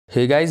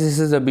Hey guys, this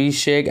is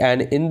Abhishek,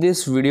 and in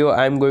this video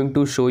I'm going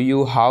to show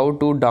you how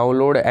to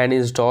download and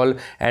install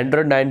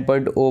Android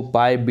 9.0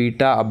 Pie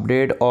beta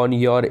update on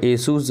your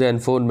Asus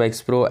Zenfone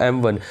Max Pro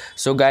M1.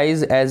 So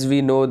guys, as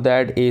we know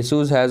that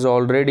Asus has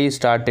already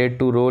started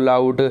to roll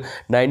out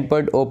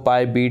 9.0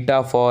 Pie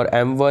beta for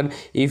M1.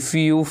 If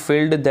you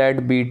filled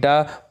that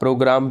beta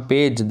program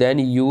page, then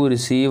you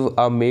receive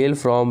a mail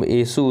from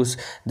Asus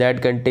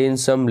that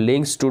contains some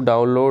links to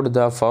download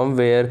the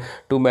firmware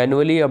to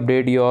manually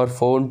update your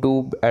phone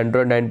to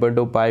Android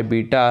 9.0 Pie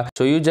beta.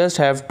 So you just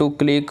have to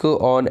click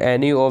on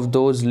any of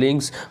those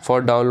links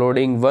for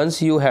downloading.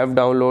 Once you have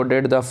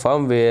downloaded the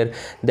firmware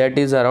that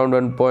is around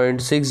 1.6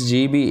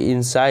 GB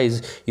in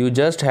size, you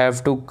just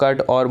have to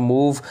cut or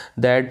move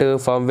that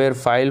firmware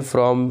file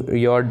from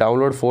your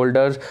download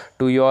folders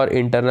to your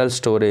internal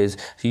storage.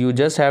 So you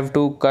just have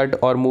to cut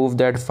or move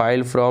that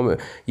file from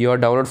your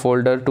download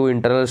folder to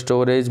internal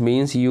storage,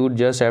 means you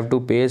just have to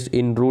paste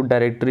in root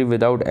directory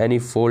without any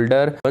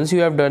folder. Once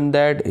you have done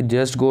that,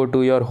 just go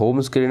to your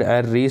home screen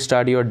and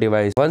restart your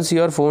device. Once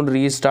your phone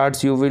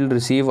restarts, you will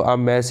receive a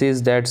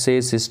message that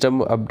says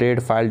system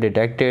update file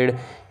detected.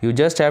 You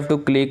just have to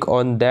click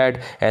on that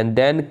and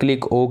then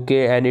click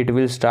OK, and it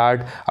will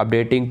start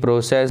updating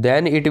process.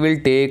 Then it will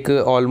take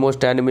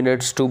almost 10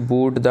 minutes to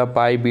boot the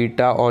Pi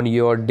beta on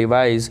your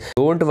device.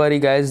 Don't worry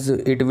guys,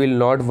 it will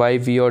not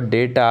wipe your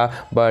data,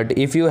 but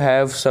if you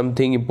have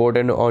something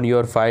important on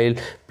your file,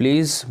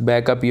 please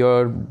back up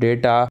your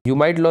data. You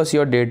might lose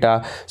your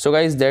data. So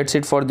guys, that's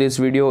it for this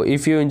video.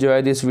 If you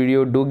enjoy this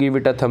video, do give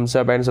it a thumbs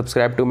up and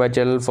subscribe to my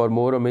channel for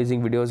more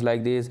amazing videos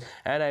like this,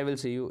 and I will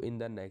see you in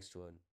the next one.